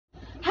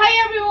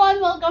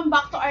Welcome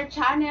back to our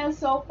channel.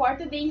 So, for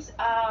today's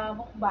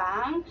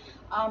mukbang,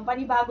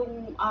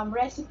 panibagong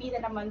recipe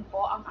na naman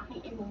po ang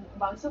aking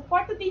imumukbang. So,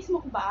 for today's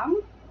mukbang,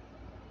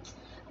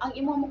 ang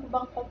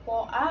imumukbang ko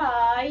po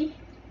ay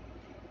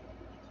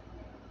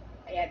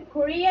ayan,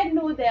 Korean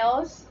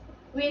noodles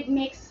with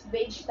mixed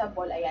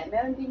vegetable. Ayan,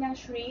 meron din yung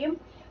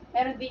shrimp,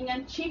 meron din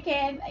yung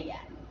chicken.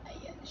 Ayan,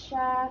 ayan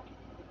siya.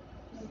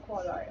 Yung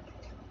color.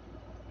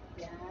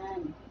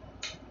 Ayan.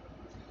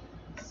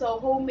 So,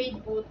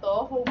 homemade po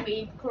to.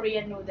 Homemade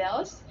Korean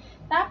noodles.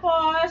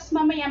 Tapos,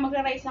 mamaya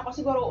magra-rice ako.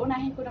 Siguro,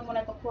 unahin ko na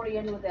muna to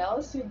Korean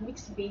noodles with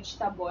mixed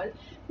vegetable.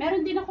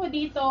 Meron din ako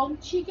dito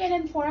chicken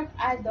and pork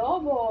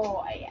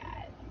adobo.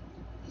 Ayan.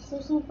 So,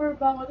 super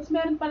bango. Tapos,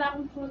 meron pala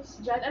akong fruits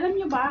dyan. Alam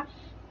nyo ba,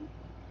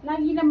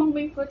 lagi namang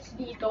may fruits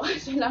dito.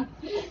 Kasi lang,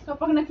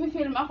 kapag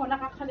nag-film ako,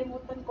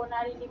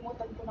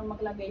 nalilimutan ko na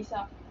maglagay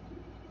sa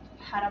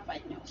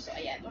harapan nyo. So,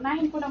 ayan.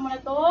 Unahin ko na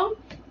muna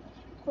tong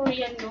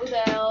Korean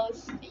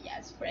noodles. Ayan,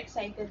 super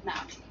excited na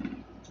ako.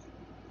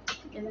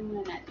 Lagyan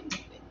muna natin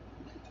dito.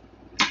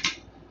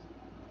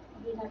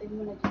 Lagyan natin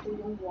muna dito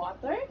yung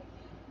water.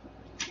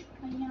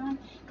 Ayan.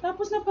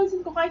 Tapos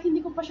napansin ko kahit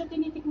hindi ko pa siya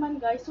tinitikman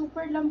guys,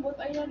 super lambot.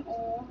 Ayan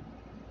oh.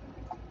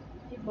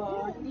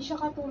 Diba? Hindi siya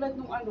katulad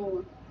nung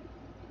ano,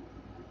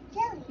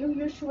 yung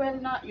usual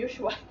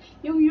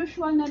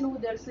na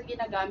noodles na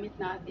ginagamit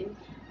natin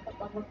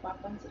kapag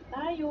magpapansit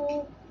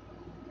tayo.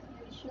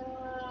 Ayan siya.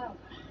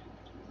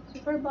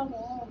 Super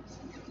bango.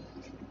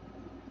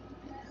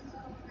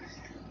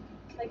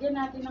 Lagyan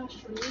natin ng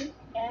shrimp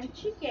and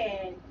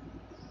chicken.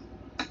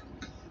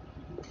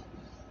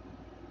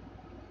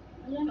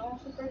 Ayan oh,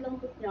 super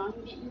lambot niya.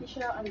 Hindi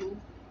siya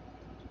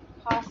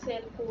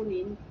hassle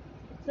kunin.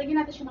 Lagyan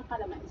natin siya ng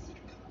kalamansi.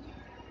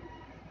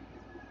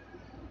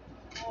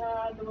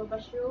 Para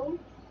lumabas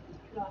yung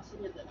lasa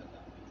niya talaga.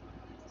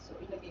 So,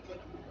 ilagay ko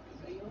lang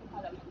dito yung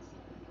kalamansi.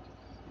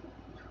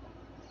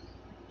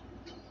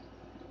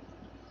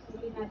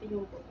 Lagyan natin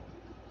yung buto.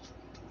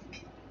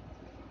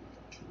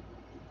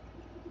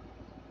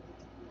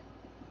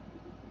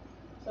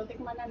 So,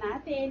 tikman na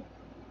natin.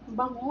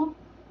 Bango.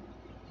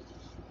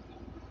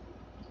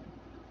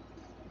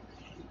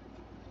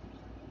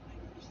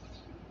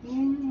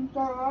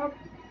 Sarap.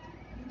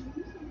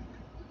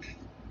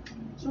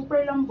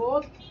 Super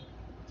lambot.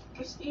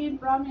 As in,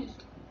 promise.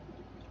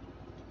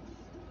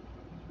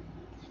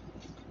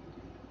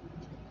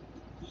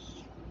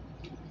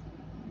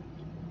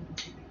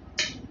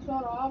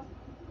 Sarap.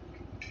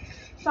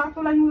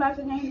 Sakto lang yung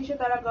lasa niya.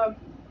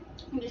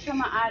 Hindi siya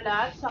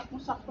maalat.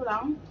 Sakto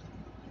lang.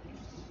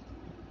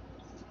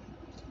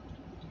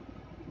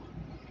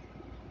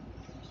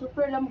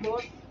 Super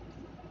lambot.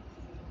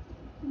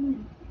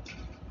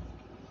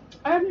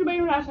 Alam niyo ba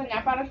yung lasa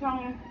niya? Para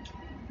siyang,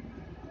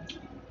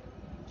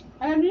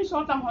 alam niyo yung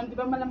sotanghon, di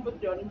ba malambot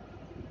yun?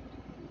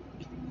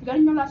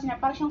 Ganun yung lasa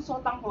niya, para siyang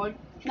sotanghon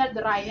na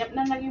dry,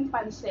 na naging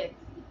pansit.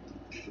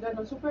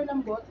 Ganun, super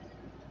lambot.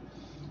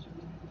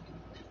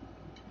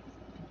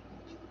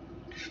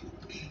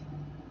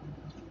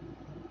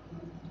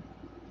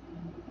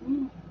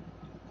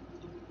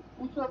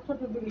 Ang sarap sa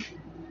bibig.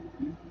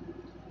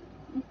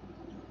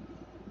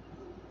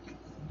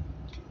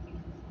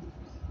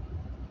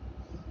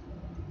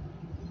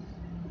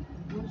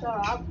 Ang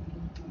sarap.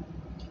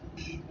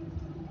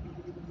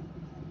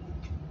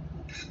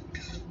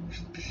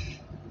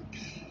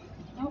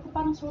 Ewan ko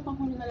parang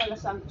sotanghon na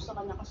nalalasaan ko sa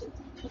kanya kasi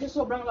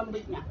sobrang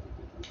lambot niya.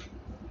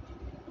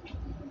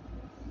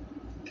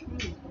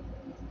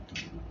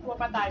 Kuha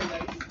pa tayo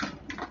guys.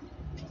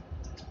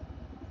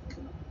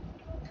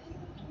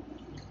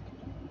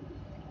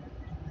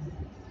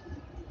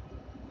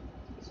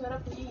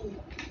 Sarap niya eh.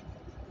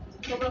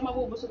 Sobrang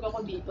mabubusog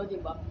ako dito,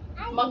 di ba?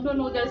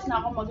 Magno-noodles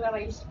na ako,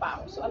 magra-rice pa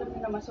ako. So, alam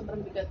niyo naman,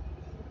 sobrang bigat.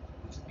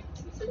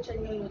 So,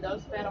 dyan yung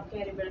noodles, pero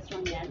carry bears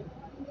lang yan.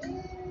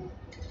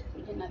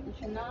 Bigyan natin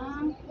siya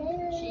ng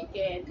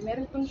chicken.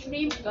 Meron itong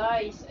shrimp,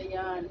 guys.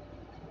 Ayan.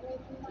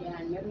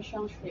 Ayan, meron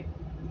siyang shrimp.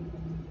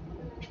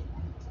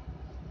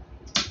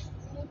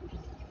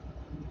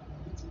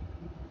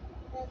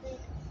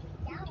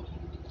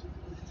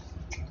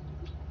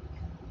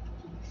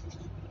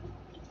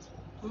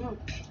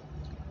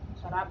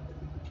 Sarap.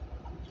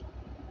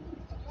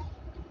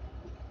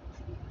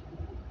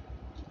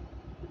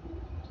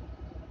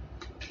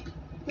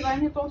 Try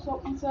nito,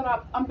 so, ang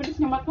sarap. Ang bilis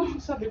niya matulog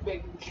sa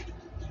bibig.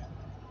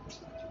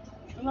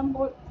 Ang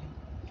lambot.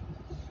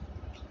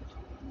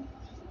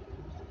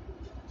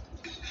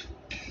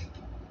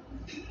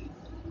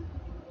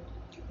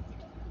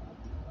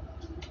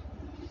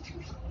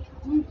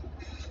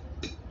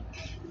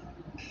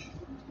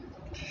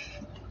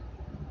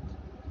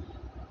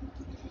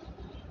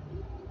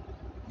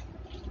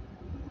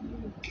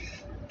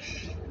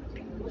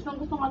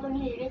 Gusto nga ito ni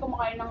Hailey,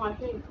 kumakain na nga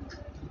siya eh.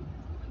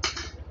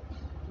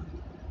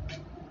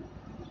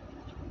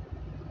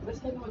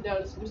 Basta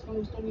noodles, gusto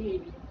ni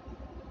Hailey.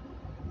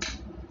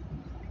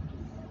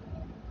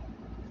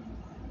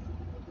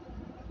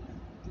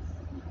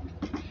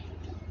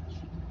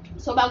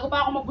 So, bago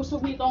pa ako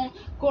mabusog nitong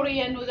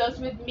Korean noodles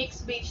with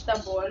mixed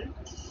vegetable,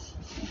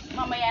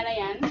 Mamaya na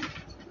yan.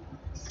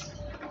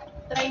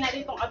 Try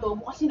natin itong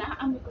adobo kasi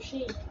naaamoy ko siya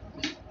eh.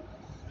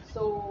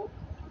 So,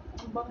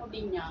 ang bango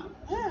din niya.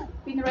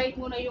 Pinride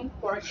muna yung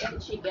pork and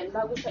chicken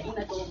bago siya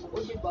inadobo. O,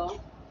 diba?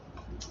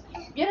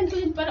 Biyaran ko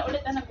din para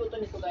ulit ang nagluto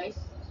nito, guys.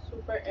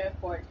 Super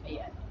effort.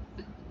 Ayan.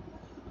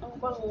 Ang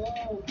bango.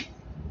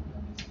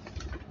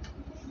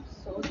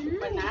 So,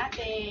 sipan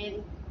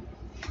natin.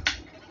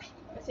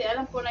 Kasi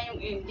alam ko na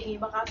yung ending.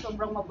 Baka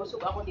sobrang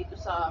mabusog ako dito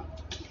sa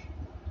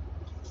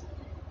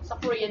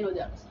Korean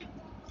noodles.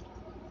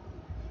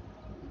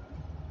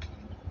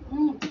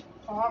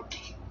 Sarap.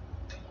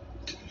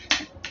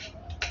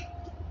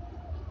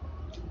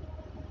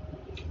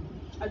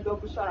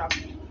 Adobo sarap.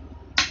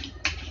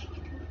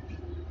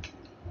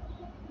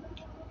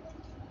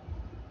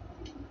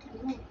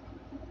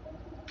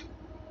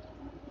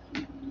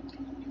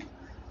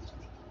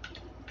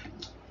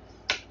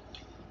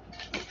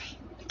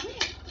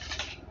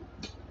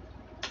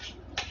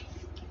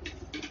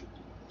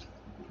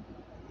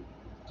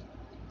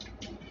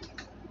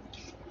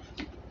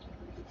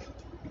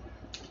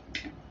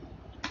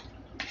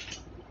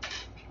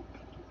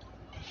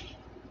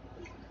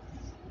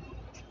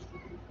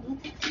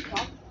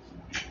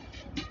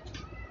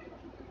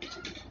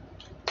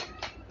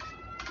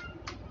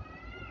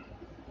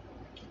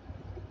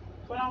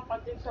 Walang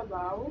pating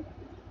sabaw.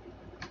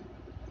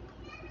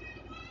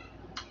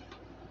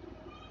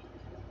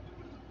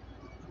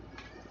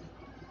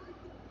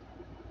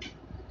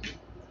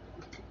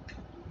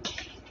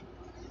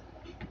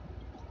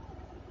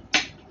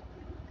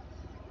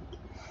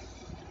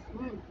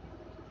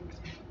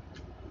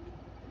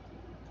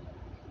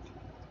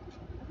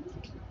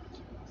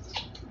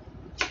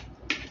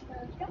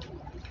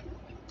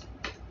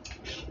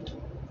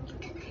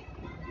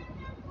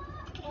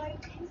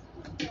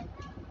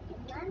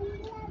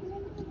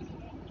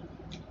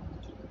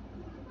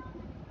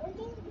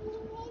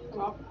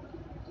 Sarap.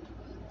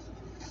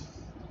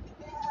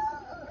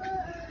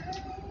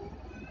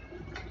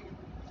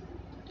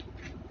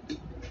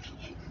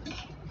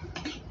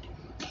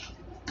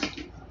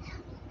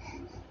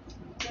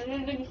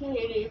 Narinig si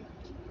Haley.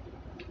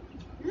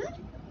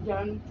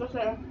 Diyan.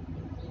 Kasi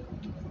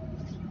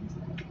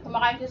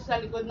kumakain siya sa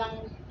likod ng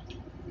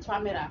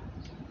camera.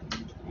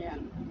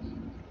 Ayan.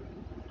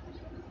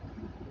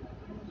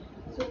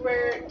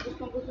 Super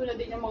gustong-gusto na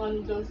din yung mga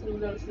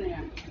noodles na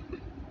yan.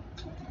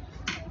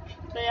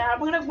 Kaya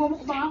habang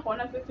nagmumukbang ako,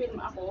 nagpe-film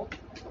ako,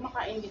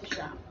 kumakain din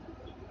siya.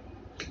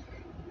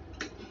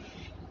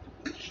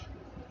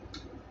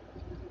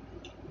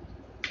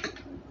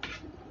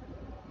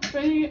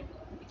 Kaya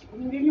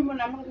hindi nyo mo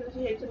naman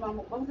kasi si mga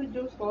mukbang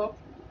videos ko,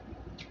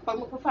 pag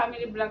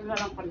magpa-family vlog na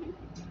lang kami.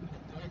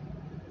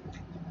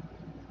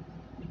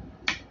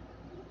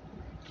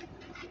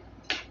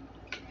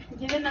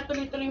 Hindi na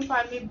natuloy-tuloy yung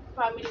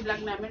family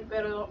vlog namin,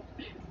 pero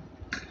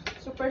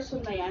super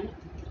soon na yan.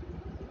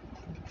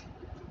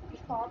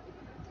 Stop.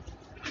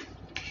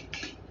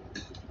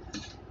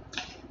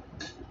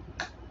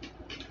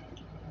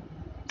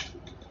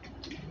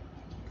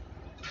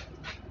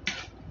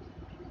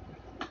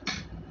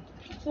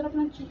 Sarap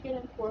ng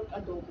chicken and pork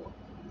adobo.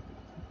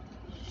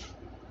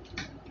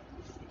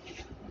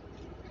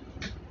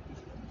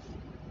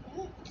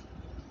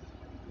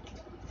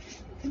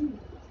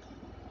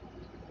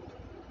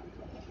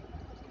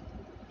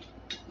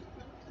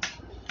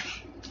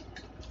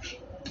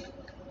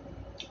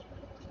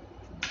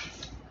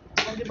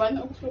 O, diba?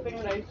 Naubos ko pa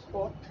yung rice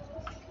ko.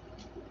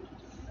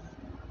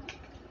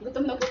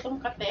 Gutom na gutom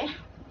ka, te.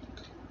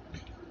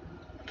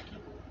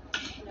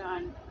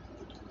 Yan.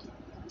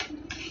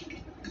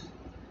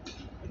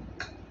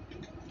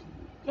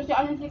 Kasi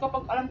honestly,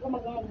 kapag alam ko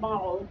magmumukbang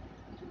ako,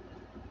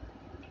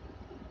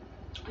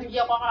 hindi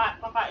ako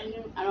kakain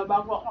yung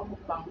bago ako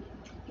mukbang.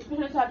 Kasi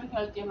sinasabing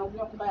healthy, huwag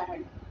niyo akong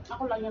gayahin.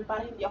 Ako lang yan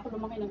para hindi ako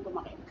lumaki ng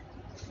lumaki.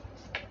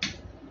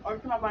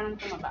 Or tumaba ng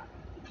tumaba.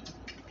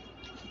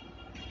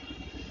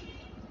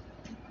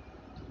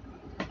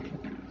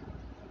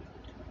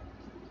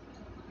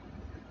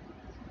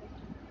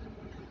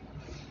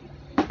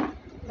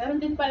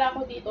 Meron din pala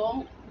ako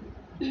ditong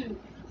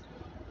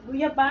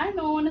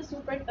guyabano na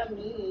super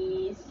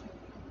tamis.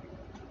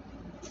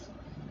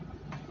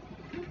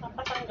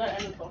 Papatanggal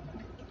ano to.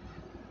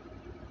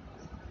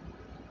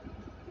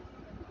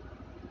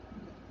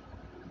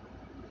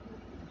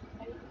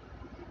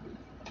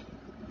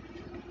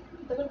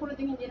 Tagal ko na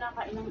din hindi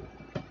nakain ng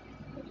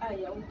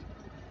ayaw.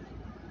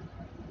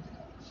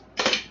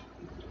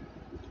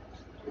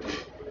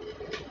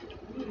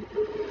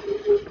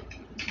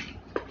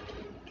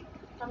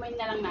 Kamay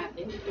na lang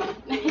natin.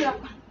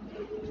 Nahirapan.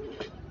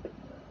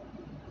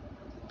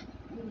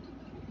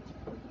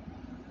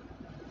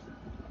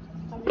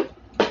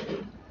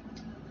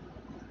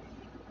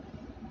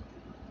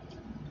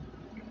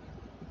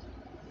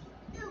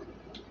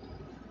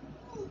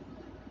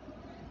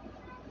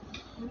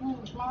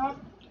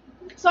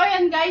 So,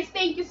 ayan guys,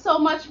 thank you so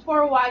much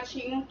for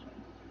watching.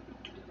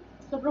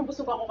 Sobrang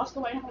busog ako kasi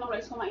kumain ako ng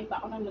rice, kumain pa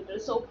ako ng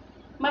noodles. So,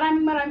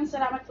 maraming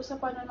salamat po sa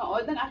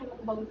panonood ng aking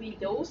mukbang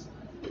videos.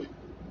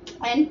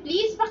 And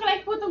please,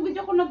 like po itong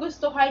video kung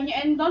nagustuhan nyo.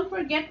 And don't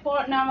forget po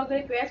na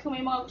mag-request kung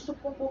may mga gusto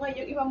po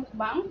kayong ibang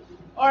mukbang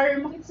or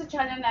makita sa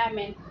channel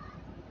namin.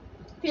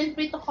 Feel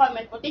free to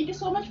comment po. Thank you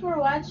so much for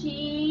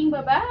watching.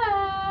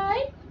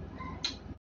 Bye-bye!